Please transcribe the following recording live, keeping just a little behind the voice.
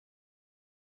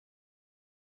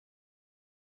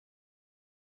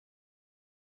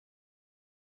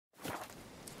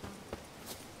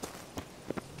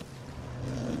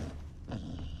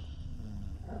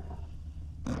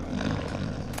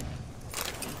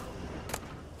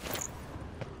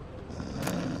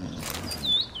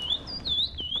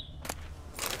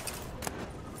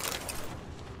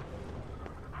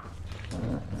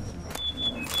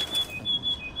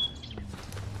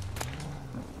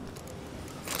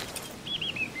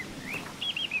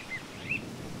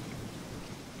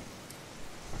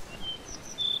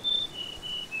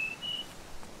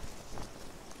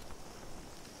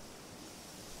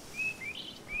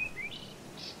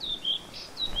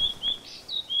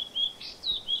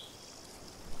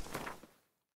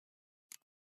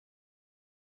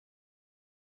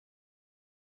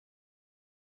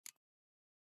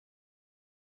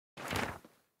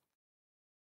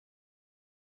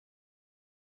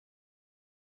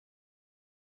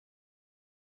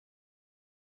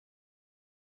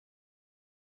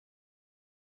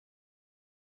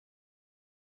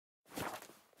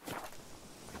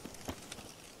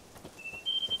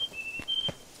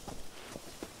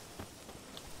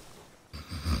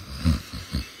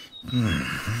You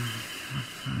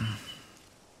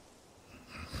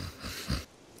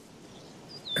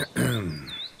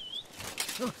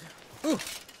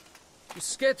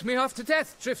scared me half to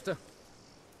death, Drifter.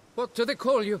 What do they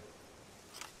call you?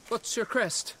 What's your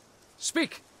crest?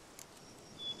 Speak!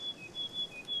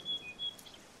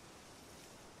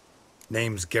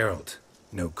 Name's Geralt.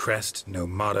 No crest, no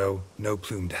motto, no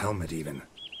plumed helmet even.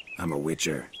 I'm a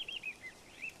witcher.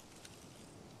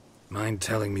 Mind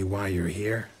telling me why you're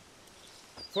here?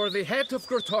 For the head of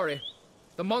Grottori,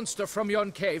 the monster from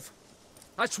yon cave.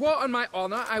 I swore on my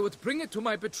honor I would bring it to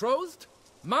my betrothed,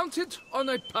 mounted on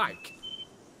a pike.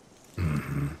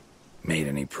 Made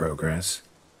any progress?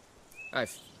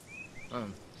 I've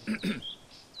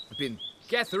been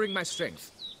gathering my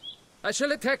strength. I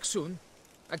shall attack soon.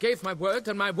 I gave my word,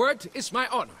 and my word is my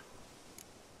honor.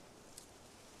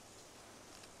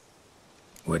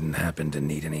 Wouldn't happen to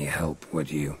need any help, would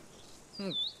you?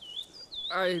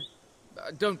 I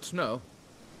don't know.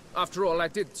 After all, I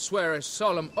did swear a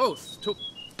solemn oath to...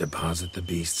 Deposit the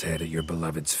beast's head at your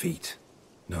beloved's feet.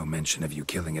 No mention of you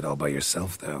killing it all by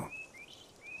yourself, though.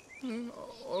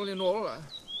 All in all, I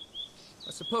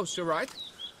suppose you're right.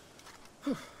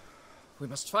 We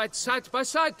must fight side by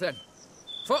side, then.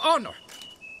 For honor!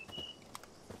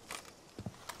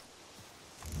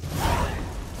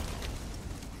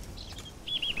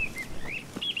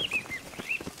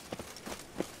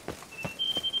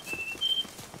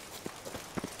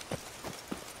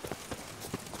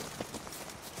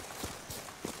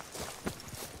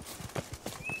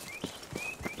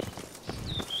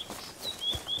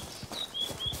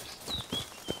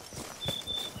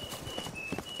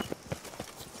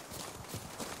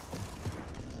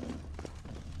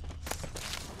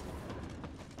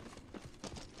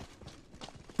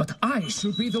 But I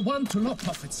should be the one to lop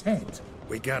off its head.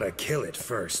 We gotta kill it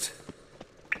first.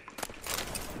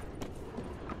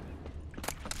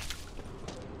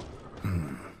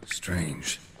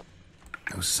 Strange.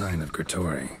 No sign of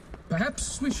Grottori.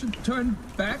 Perhaps we should turn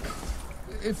back?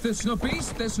 If there's no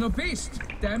beast, there's no beast.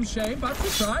 Damn shame, but we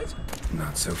tried.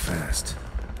 Not so fast.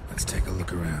 Let's take a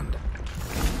look around.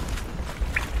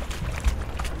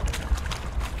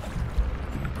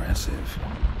 Impressive.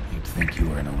 You'd think you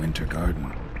were in a winter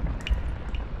garden.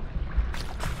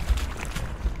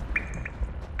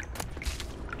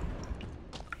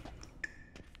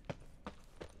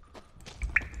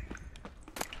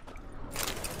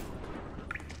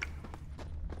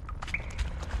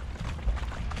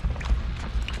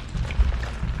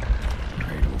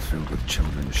 Cradle filled with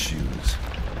children's shoes.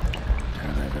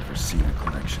 Doubt I've ever seen a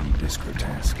collection this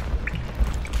grotesque.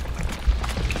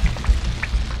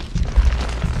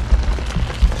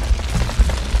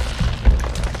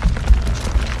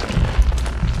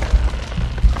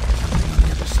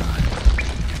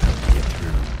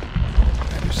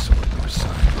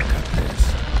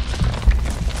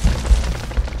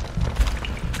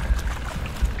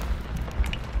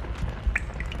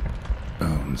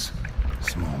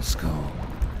 Small skull.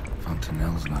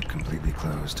 Fontanelle's not completely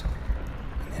closed.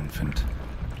 An infant.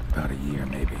 About a year,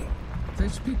 maybe. They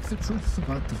speak the truth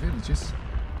about the villages.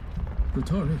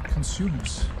 Grottori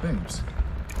consumes babes.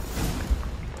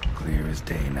 Clear as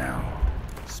day now.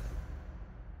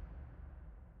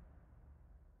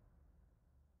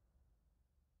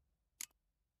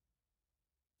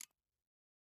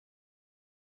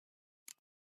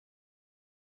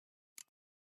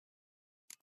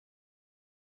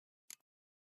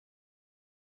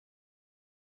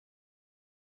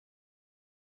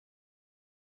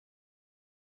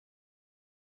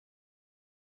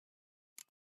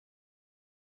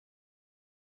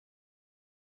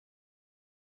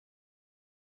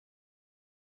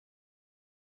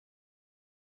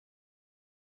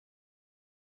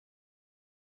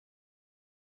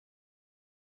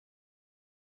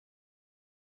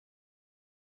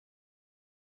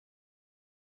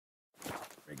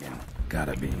 Friggin'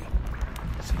 gotta be.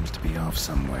 Seems to be off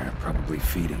somewhere, probably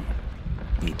feeding.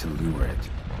 Need to lure it.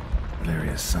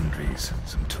 Various sundries,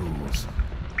 some tools.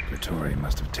 Grottori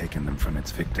must have taken them from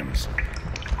its victims.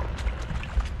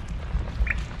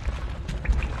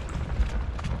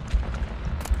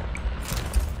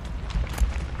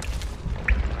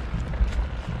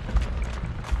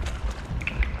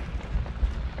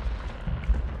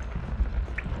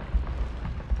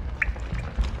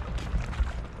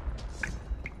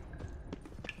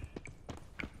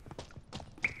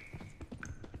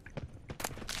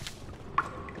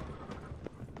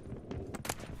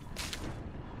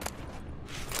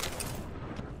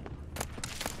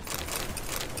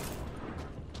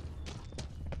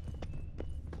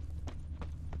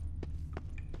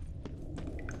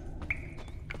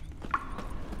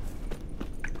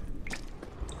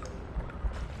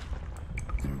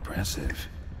 Impressive.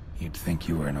 You'd think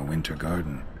you were in a winter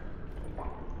garden.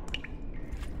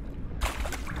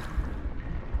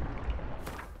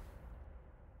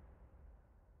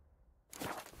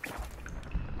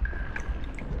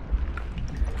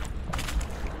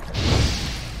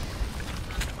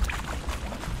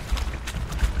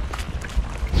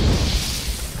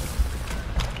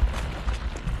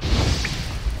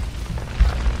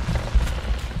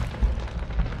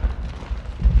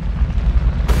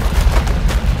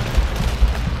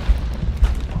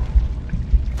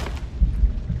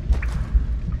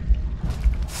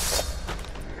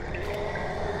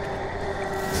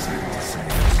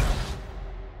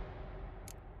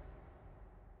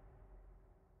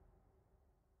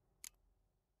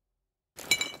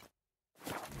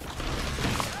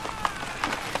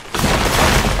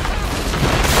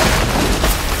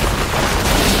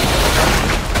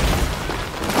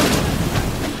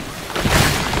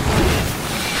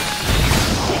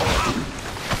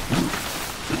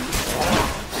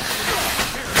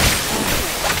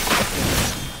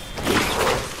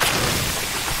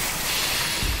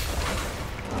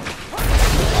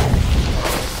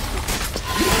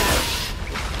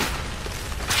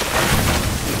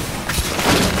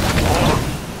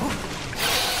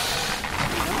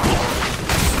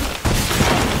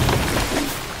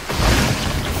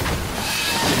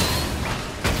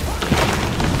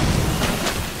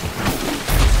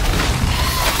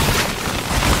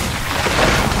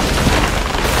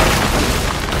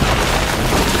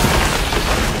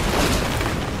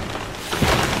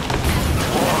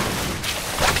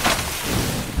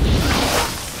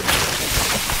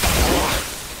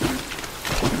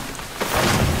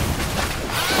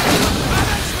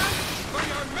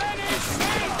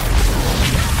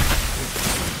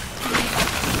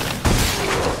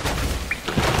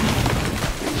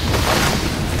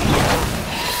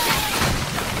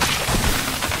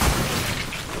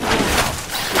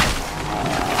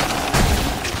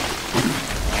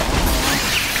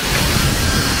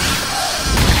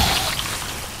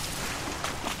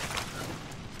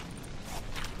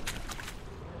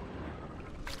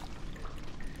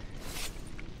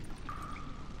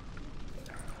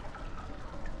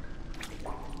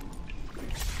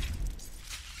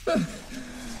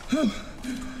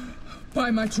 By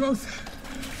my troth,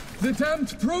 the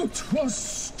damned brute was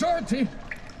sturdy.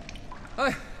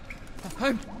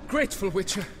 I'm grateful,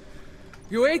 Witcher.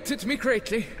 You aided me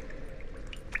greatly.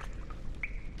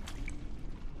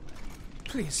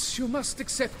 Please, you must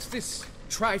accept this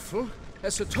trifle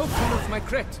as a token of my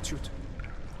gratitude.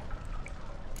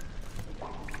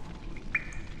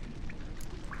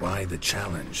 Why the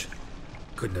challenge?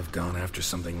 Couldn't have gone after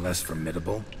something less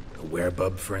formidable? A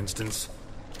werebub, for instance?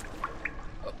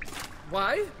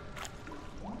 Why?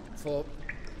 For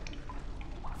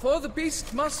the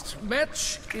beast must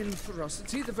match in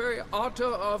ferocity the very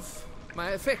ardor of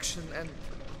my affection and...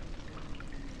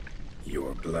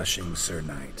 You're blushing, Sir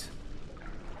Knight.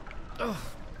 Oh,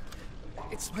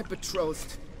 it's my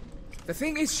betrothed. The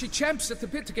thing is, she champs at the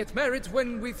bit to get married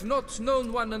when we've not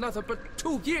known one another but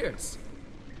 2 years.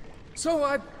 So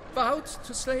I vowed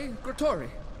to slay Grottori.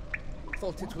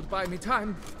 Thought it would buy me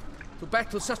time. To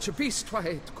battle such a beast, why,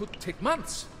 it could take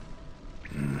months.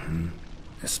 Mm-hmm.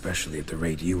 Especially at the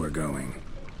rate you were going.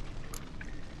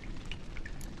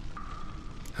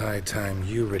 High time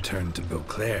you returned to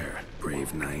Beauclair,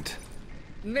 brave knight.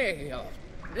 Nay,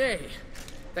 nay.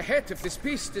 The head of this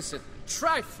beast is a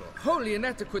trifle, wholly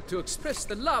inadequate to express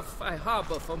the love I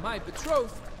harbor for my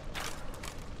betrothed.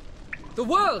 The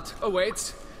world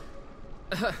awaits.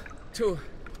 To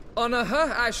honor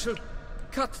her, I shall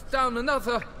cut down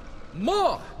another,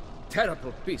 more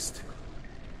terrible beast.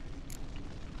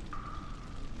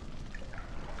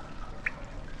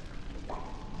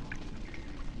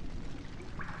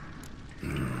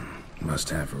 Must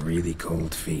have really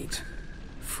cold feet.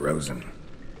 Frozen.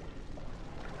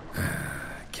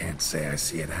 Can't say I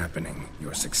see it happening,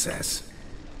 your success.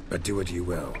 But do what you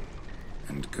will,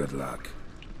 and good luck.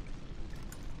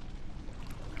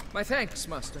 My thanks,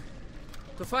 Master.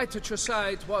 To fight at your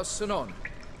side was an honor.